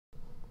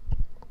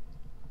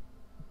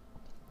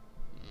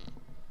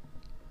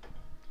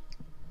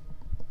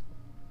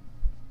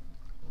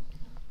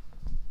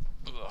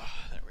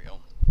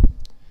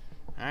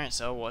Alright,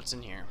 so what's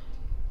in here?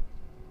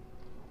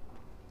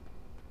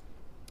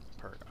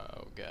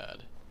 Oh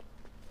god.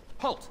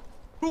 Halt!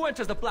 Who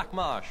enters the Black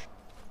Marsh?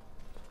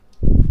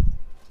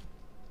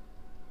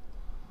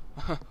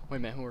 Wait a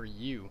minute, who are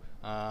you?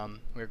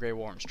 We're Grey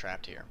Worms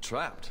trapped here.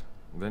 Trapped?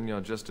 Then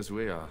you're just as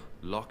we are,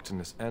 locked in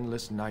this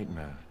endless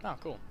nightmare. Oh,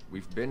 cool.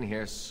 We've been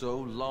here so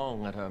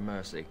long at her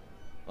mercy.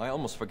 I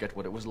almost forget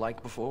what it was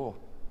like before.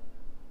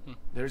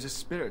 There's a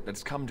spirit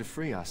that's come to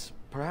free us.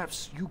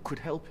 Perhaps you could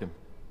help him.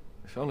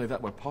 If only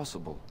that were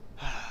possible.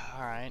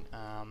 Alright,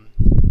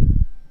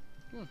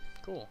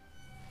 cool.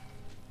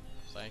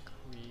 Looks like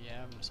we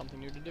have something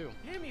new to do.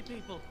 Hear me,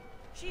 people.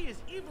 She is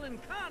evil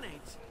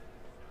incarnate.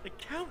 The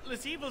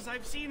countless evils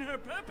I've seen her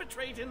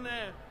perpetrate in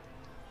there.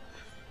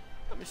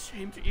 I'm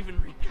ashamed to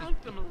even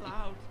recount them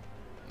aloud.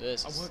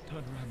 This is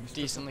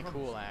decently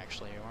cool,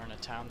 actually. We're in a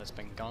town that's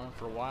been gone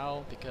for a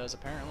while because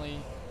apparently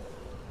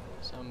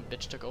some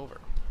bitch took over.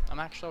 I'm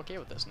actually okay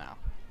with this now.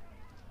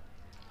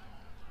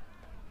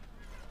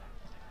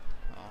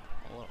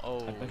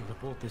 Oh. I'd better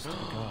report this to the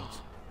guards.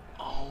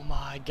 Oh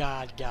my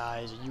god,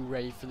 guys. Are you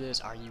ready for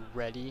this? Are you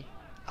ready?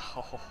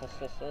 Oh,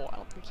 I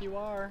don't think you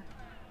are.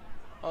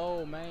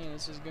 Oh man,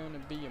 this is gonna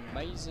be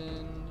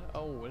amazing.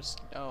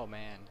 Oh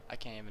man, I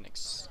can't even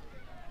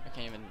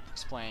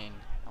explain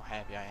how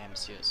happy I am to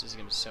see this. This is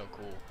gonna be so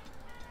cool.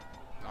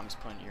 I'm just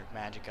putting your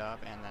magic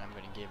up, and then I'm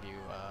gonna give you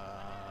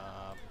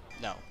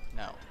no,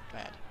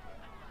 bad.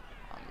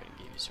 I'm gonna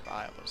give you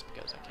survivals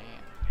because I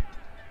can.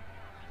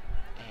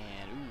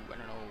 And ooh, I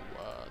don't know.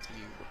 Let's give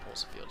you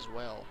repulsive field as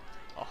well.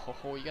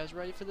 Oh, you guys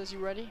ready for this? You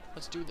ready?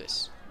 Let's do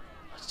this.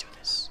 Let's do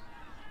this.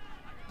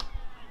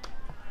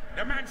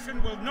 The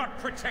mansion will not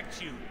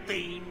protect you,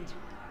 fiend.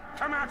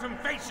 Come out and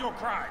face your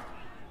crime.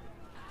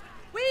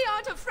 We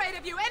aren't afraid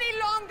of you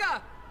any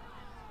longer!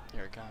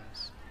 Here it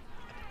comes.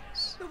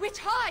 The witch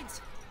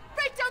hides!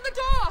 Break down the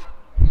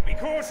door! Be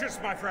cautious,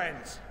 my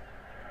friends.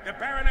 The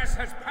Baroness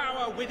has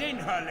power within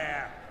her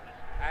lair,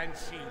 and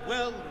she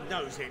well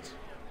knows it.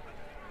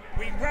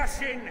 We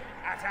rush in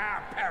at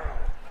our peril.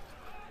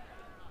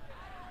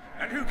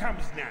 And who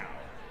comes now?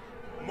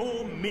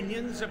 More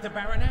minions of the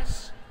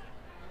Baroness?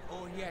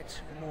 Or yet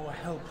more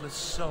helpless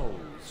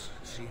souls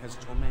she has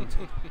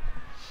tormented?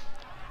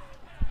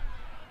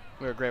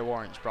 We're Grey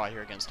Warrens brought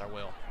here against our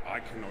will.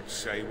 I cannot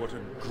say what a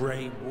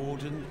Grey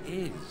Warden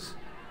is,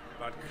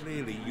 but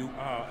clearly you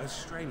are a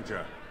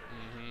stranger.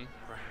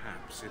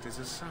 Perhaps it is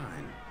a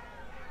sign.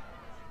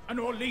 An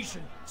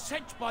Orlesian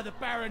sent by the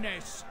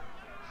Baroness.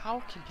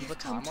 How can people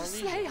Come to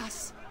slay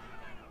us!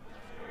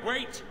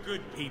 Wait,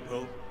 good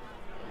people.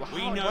 Well, We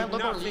do I know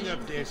look nothing Orlesian?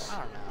 of this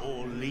I don't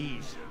know.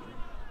 Orlesian.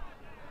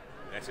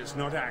 Let us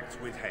not act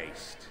with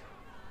haste.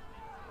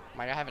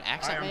 Might I have an I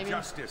accent, am maybe?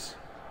 justice.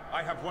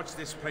 I have watched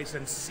this place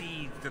and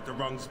seethed at the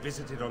wrongs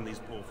visited on these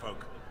poor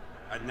folk,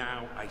 and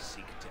now I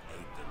seek to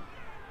aid them.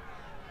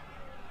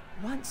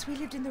 Once we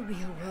lived in the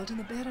real world and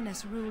the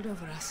Baroness ruled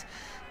over us.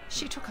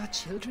 She took our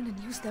children and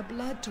used their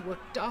blood to work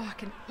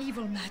dark and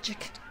evil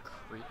magic.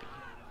 Creepy.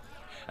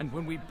 And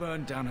when we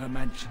burned down her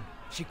mansion,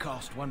 she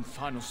cast one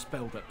final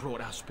spell that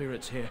brought our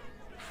spirits here.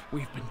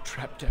 We've been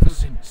trapped ever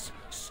since,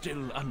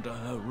 still under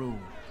her rule.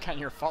 Kind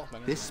of your fault,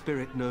 then. This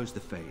spirit knows the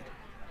Fade.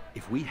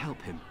 If we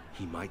help him,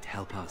 he might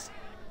help us.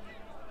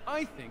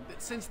 I think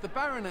that since the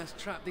Baroness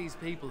trapped these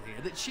people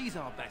here, that she's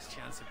our best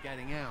chance of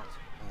getting out.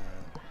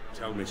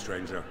 Tell me,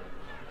 stranger,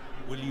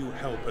 will you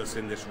help us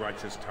in this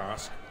righteous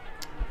task?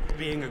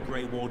 Being a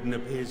Grey Warden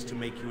appears to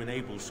make you an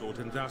able sort,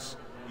 and thus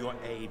your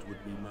aid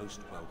would be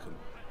most welcome.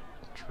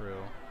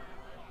 True.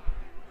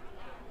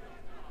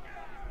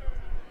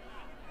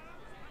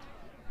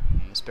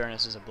 This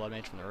Baroness is a blood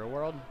mage from the real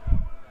world?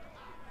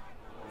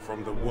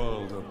 From the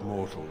world of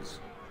mortals,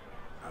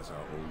 as are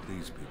all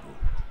these people.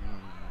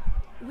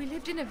 We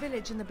lived in a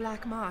village in the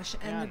Black Marsh,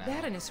 and Yeah, I the know.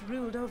 Baroness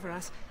ruled over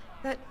us.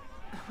 That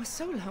was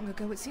so long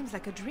ago, it seems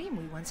like a dream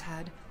we once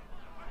had.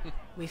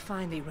 We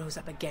finally rose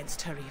up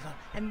against her evil,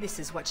 and this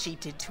is what she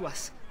did to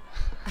us.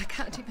 I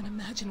can't even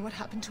imagine what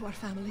happened to our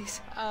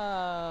families.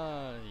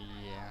 Yeah.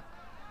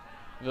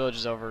 Village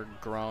is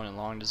overgrown and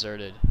long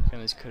deserted.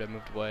 Families could have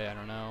moved away, I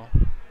don't know.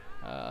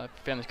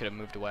 Families could have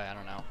moved away, I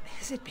don't know.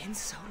 Has it been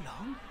so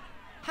long?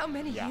 How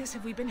many Yeah. years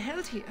have we been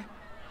held here?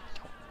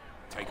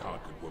 Take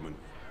heart, good woman.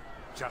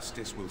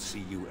 Justice will see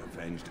you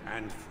avenged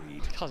and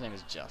freed. His name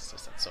is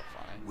Justice, that's so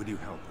funny. Will you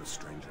help us,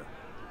 stranger?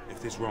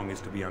 If this wrong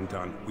is to be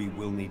undone, we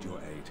will need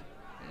your aid.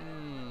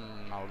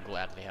 I will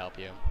gladly help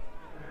you.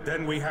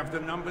 Then we have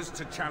the numbers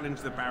to challenge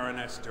the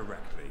Baroness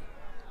directly.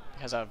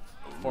 Because I have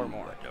 4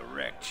 more. A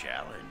direct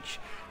challenge.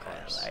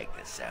 course. I like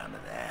the sound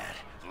of that.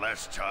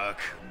 Less talk,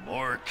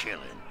 more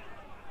killing.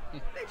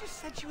 They just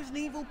said she was an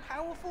evil,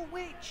 powerful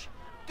witch.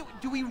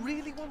 Do we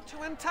really want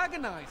to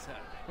antagonize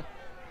her?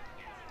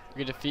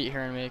 We could defeat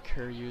her and make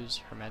her use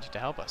her magic to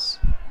help us.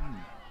 Well,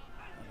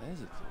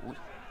 there's a thought.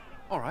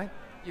 All right,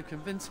 you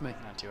convinced me.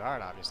 Not too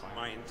hard, obviously.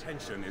 My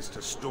intention is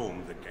to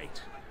storm the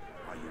gate.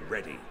 Are you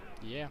ready?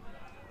 Yeah.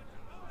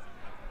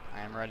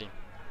 I am ready.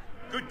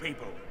 Good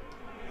people,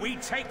 we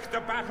take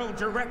the battle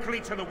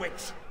directly to the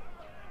witch.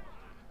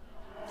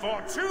 For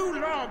too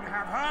long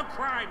have her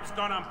crimes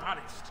gone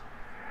unpunished.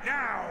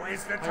 Now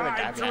is the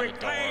time to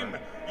reclaim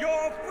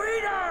your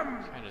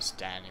freedom! Kind of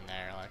standing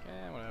there, like,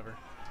 whatever.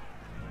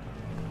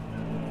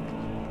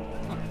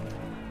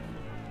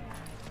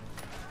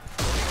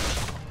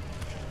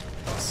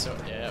 So,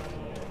 yep.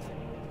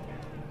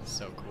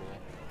 So cool.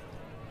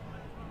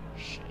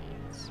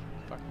 Shades.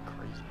 Fucking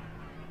crazy.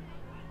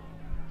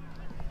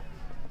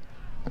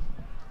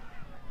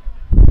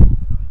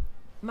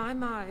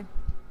 My.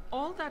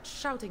 All that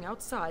shouting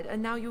outside,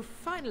 and now you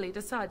finally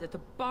decided to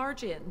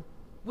barge in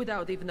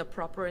without even a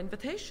proper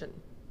invitation.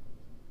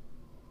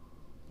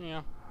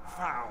 Yeah.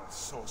 Foul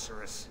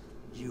sorceress.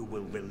 You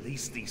will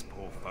release these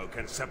poor folk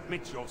and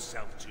submit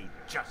yourself to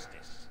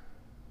justice.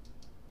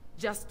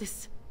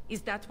 Justice?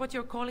 Is that what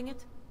you're calling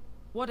it?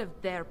 What of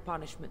their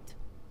punishment?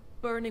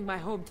 Burning my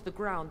home to the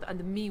ground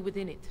and me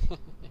within it.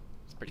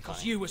 It's pretty Because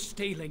funny. you were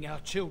stealing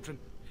our children,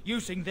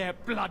 using their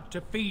blood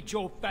to feed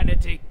your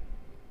vanity.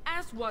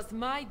 As was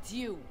my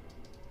due.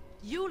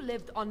 You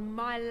lived on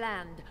my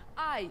land.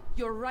 I,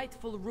 your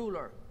rightful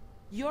ruler.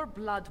 Your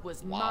blood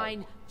was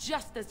mine,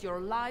 just as your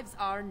lives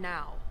are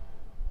now.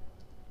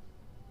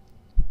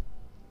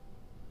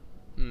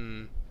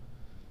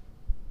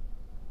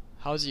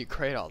 How do you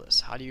create all this?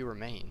 How do you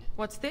remain?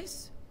 What's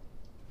this?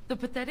 The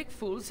pathetic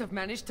fools have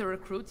managed to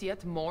recruit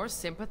yet more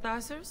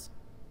sympathizers?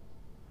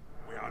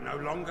 We are no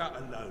longer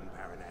alone,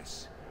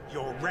 Baroness.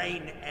 Your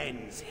reign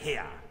ends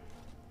here.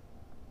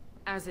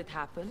 As it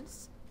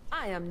happens,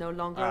 I am no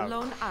longer Oh,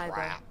 alone either.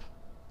 crap.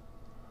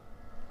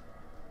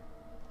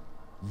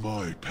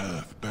 My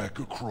path back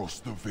across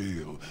the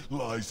Veil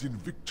lies in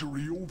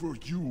victory over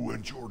you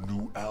and your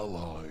new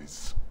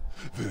allies.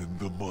 Then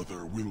the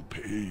Mother will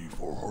pay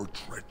for her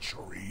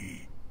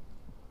treachery.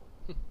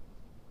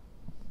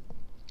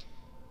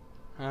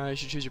 You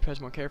should choose your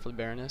pets more carefully,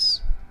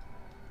 Baroness.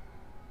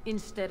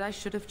 Instead, I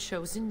should have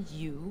chosen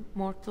you,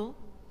 mortal.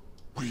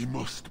 We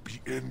must be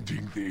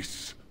ending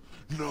this.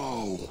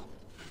 Now.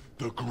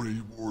 The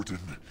Grey Warden,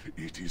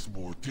 it is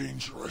more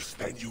dangerous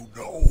than you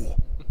know.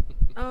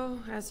 Oh,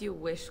 as you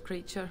wish,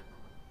 creature.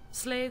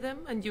 Slay them,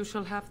 and you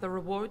shall have the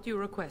reward you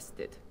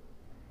requested.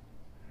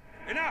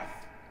 Enough!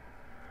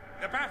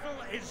 The battle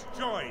is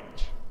joined.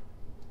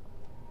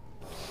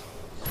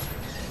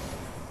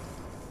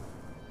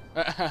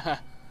 So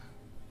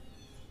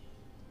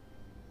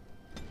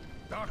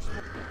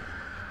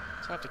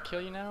I have to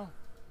kill you now?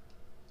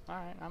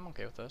 Alright, I'm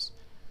okay with this.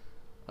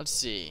 Let's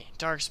see.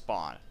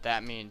 Darkspawn.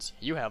 That means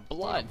you have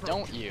blood,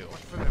 don't you?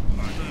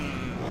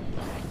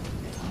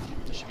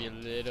 This should be a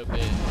little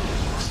bit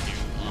too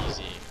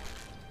easy.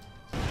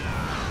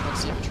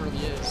 Let's see if it truly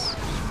is.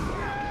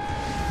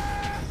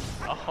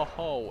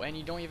 Oh, and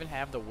you don't even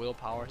have the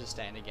willpower to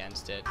stand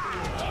against it.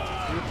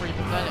 You were pretty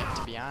pathetic,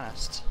 to be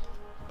honest.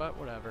 But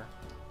whatever.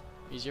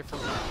 Easier for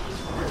me.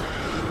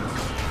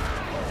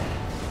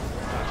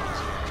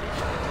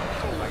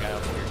 Oh my god,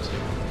 over here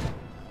too.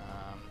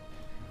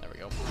 There we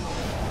go.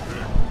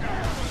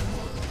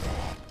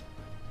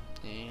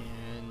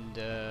 And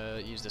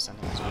use this on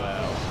him as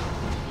well.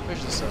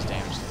 Which this does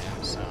damage to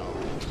him, so.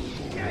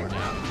 More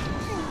down.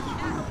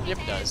 Yep,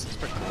 it does. It's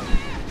pretty cool.